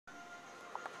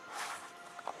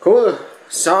God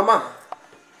sommer.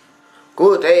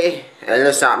 God dag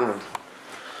alle sammen.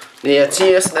 Det er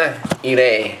tirsdag i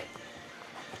dag.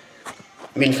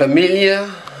 Min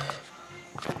familie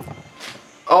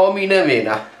og mine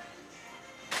venner.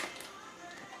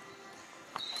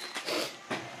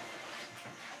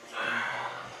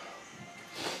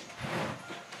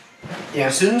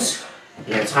 Jeg synes,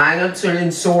 jeg trænger til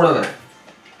en sodavand.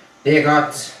 Det er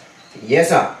godt. Yes,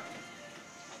 sir.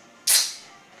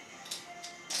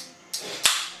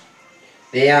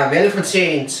 Det er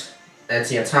velfortjent,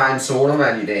 at jeg tager en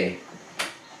sodavand i dag.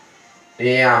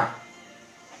 Det er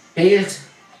helt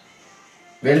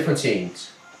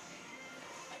velfortjent.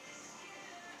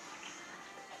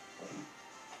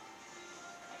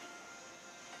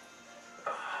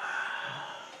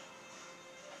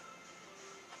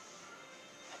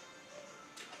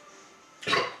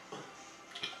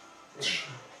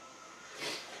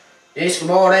 Det er sgu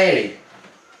mordag.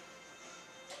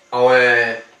 Og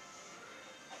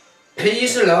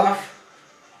peace and love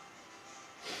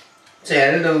til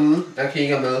alle derude, der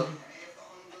kigger med.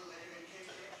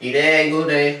 I dag er en god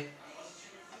dag.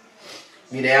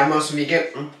 Vi nærmer os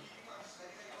weekenden.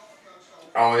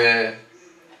 Og jeg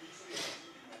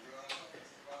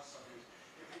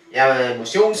har været i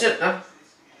motionscenter.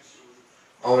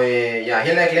 Og jeg har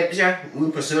heller ikke glemt jer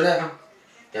ude på Sølager.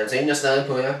 Jeg tænker stadig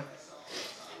på jer.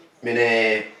 Men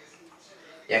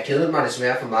jeg kedede mig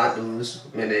desværre for meget derude.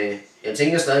 Men jeg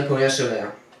tænker stadig på jer,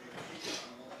 Sølager.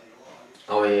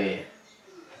 Og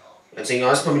jeg tænker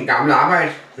også på mit gamle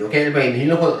arbejde, lokalbanen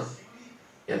Hillerød.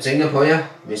 Jeg tænker på jer,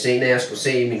 hvis en af jer skulle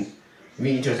se min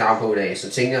videodag i dag,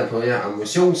 så tænker jeg på jer om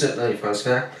motionscenteret i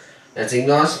Frederiksværk. Jeg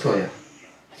tænker også på jer.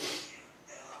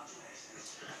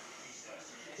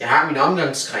 Jeg har min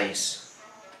omgangskreds.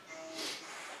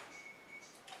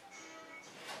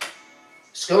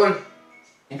 Skål!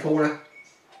 En cola.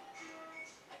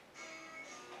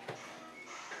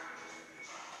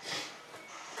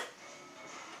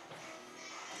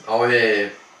 Og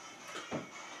jeg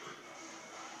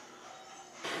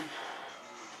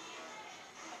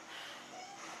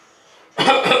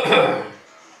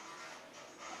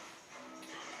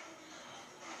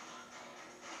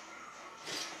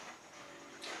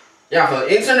har fået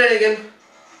internet igen.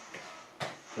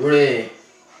 Nu er det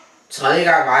tredje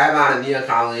gang vejarbejdet lige har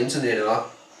gravet internettet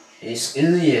op. Det er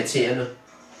skide irriterende.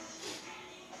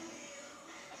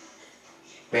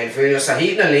 Man føler sig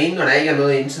helt alene, når der ikke er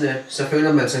noget internet. Så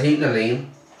føler man sig helt alene.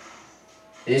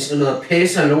 Det er sådan noget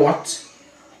pisse lort.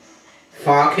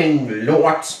 Fucking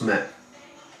lort, mand.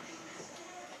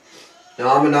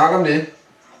 Nå, men nok om det.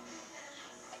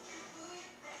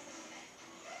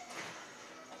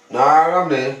 Nok om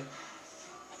det.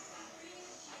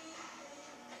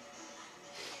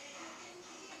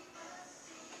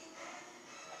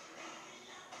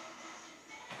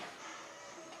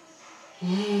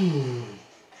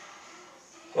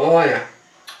 Ja,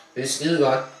 det er skide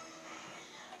godt.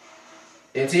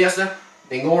 Det er tirsdag.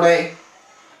 Det er en god dag.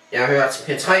 Jeg har hørt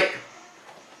P3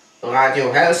 og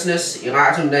Radio Halsnes. I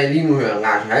radioen der lige nu hører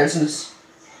Radio Halsnes.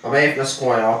 Og bagefter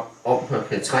skruer jeg op på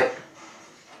P3.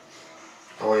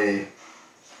 Og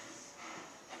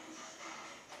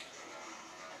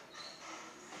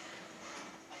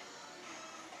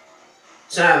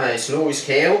så har jeg været i Zoologisk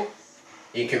Have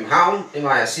i København. Det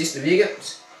var jeg sidste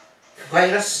weekend.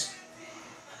 Fredags.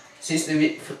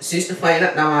 Sidste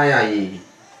fredag, der var jeg i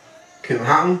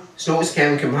København, Zoologisk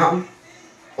Have i København.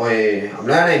 Og om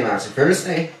lørdagen var jeg til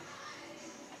fødselsdag.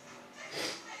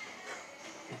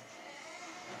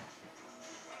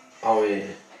 Og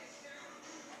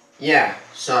ja,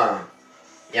 så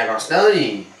jeg går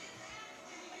stadig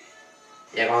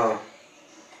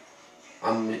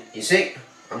i seng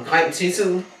omkring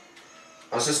 10-tiden.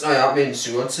 Og så står jeg op ved en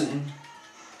 7-tiden.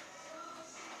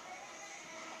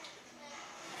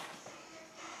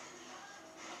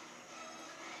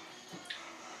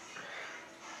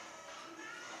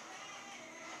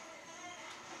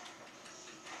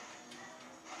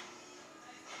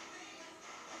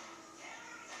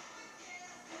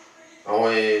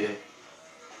 Og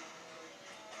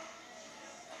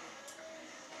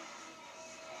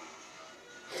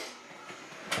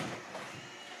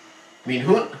min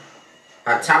hund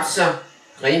har tabt sig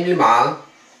rimelig meget.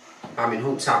 Har min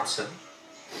hund tabt sig.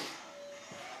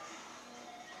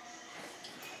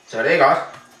 Så det er godt.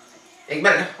 Ikke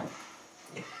Malke?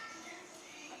 Ja.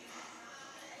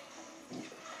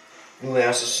 Nu er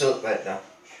jeg så sød, Walter.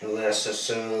 Nu er jeg så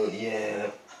sød, ja. Yeah.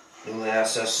 Nu er jeg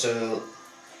så sød,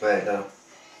 Walter.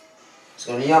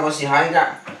 Skal du lige op og sige hej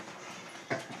engang?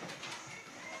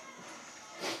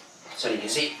 Så I kan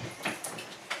se.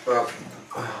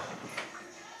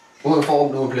 god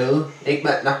form du er blevet, ikke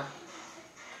Balder?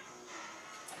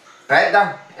 Balder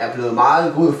er blevet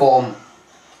meget god form.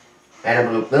 Han er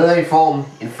blevet bedre i form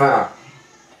end før.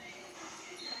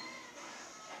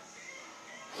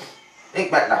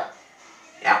 Ikke Balder?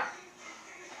 Ja.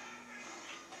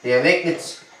 Det er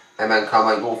vigtigt, at man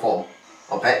kommer i god form.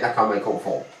 Og Balder kommer i god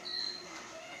form.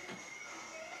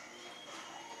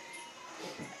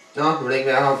 Nå, du vil ikke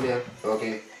være her mere?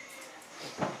 Okay.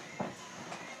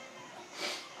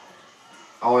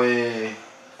 Og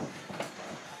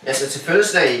jeg skal til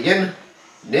fødselsdag igen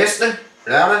næste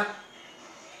lørdag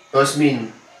hos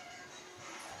min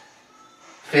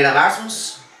fætter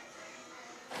Rasmus.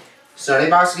 Så det er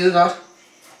bare skide godt.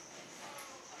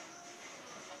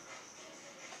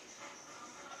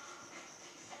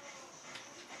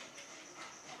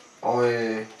 Og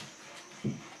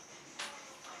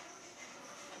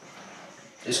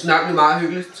det skal nok blive meget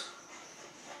hyggeligt.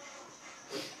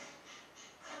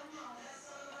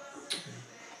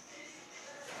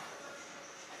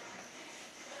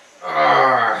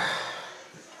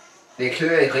 Det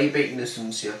klør i ribbenene,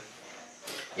 synes jeg.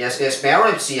 Jeg skal have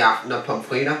spærribs i aften og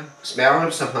pomfritter.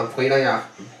 Spærribs og pomfritter i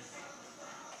aften.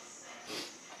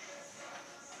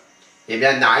 Det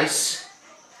bliver nice.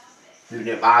 Det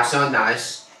bliver bare så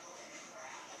nice.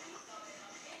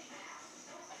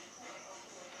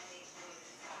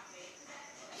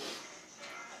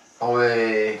 Og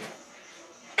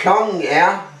klokken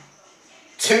er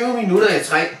 20 minutter i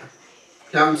 3.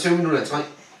 Klokken 20 minutter i 3.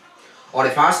 Og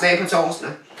det er fars dag på torsdag.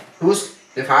 Husk,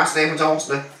 det er fars dag på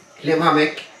torsdag. Glem ham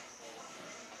ikke.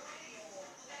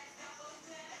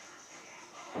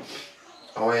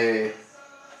 Og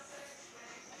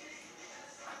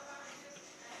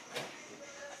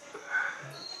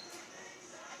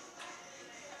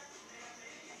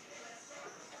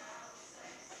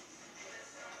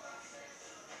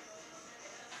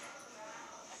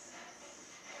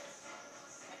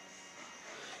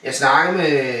jeg snakker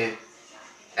med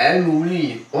alle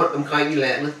mulige rundt omkring i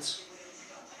landet.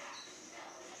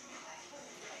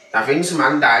 Der findes så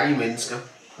mange dejlige mennesker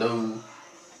derude.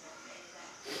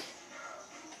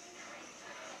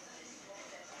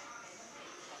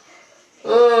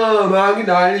 Mange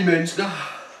dejlige mennesker.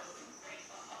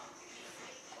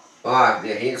 Jeg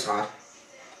bliver helt træt.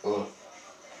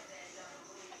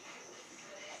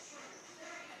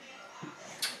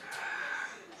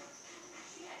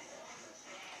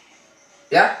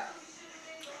 Ja.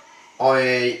 Og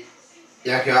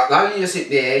jeg kan godt lide at se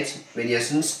det, men jeg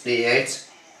synes det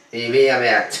er ved at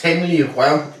være temmelig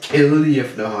røvkedelig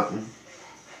efterhånden.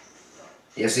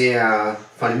 Jeg ser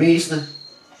for det meste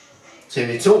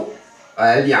TV2 og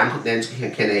alle de andre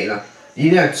danske kanaler.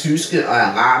 De der tyske og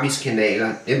arabiske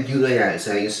kanaler, dem gider jeg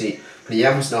altså ikke at se. Fordi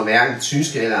jeg forstår hverken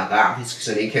tysk eller arabisk,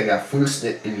 så det kan være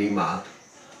fuldstændig lige meget.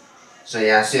 Så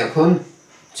jeg ser kun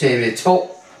TV2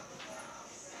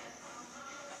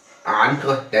 og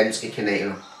andre danske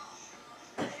kanaler.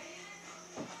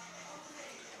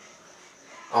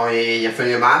 Og jeg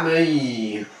følger meget med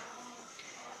i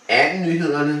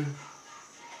 18-nyhederne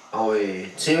og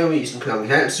TV-avisen kl.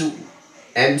 18:30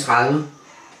 18:30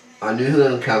 og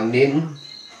nyhederne kl. 19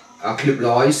 og Klub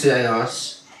Løje ser jeg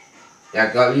også. Jeg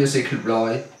kan godt lide at se Klub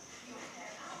Løje.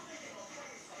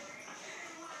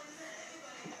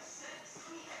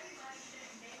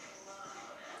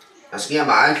 Der sker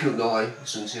meget i Klub Løje,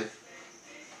 synes jeg.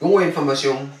 God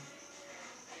information.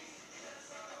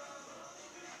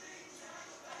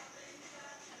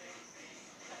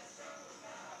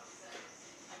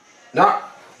 Nå,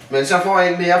 men så får jeg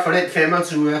ikke mere for den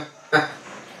 25.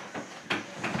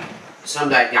 Som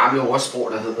der er et gamle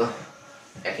ordsprog, der hedder.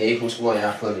 Jeg kan ikke huske, hvor jeg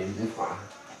har fået det fra.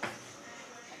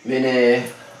 Men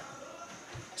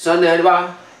sådan er det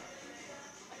bare.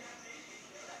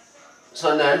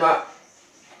 Sådan er det bare.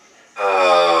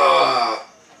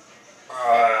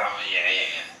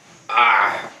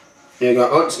 Det gør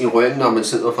ondt i ryggen, når man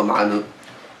sidder for meget ned.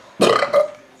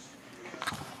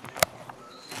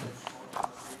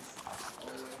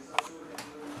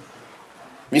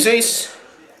 Vi ses.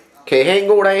 Kan I have en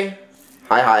god dag?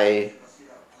 Hej hej.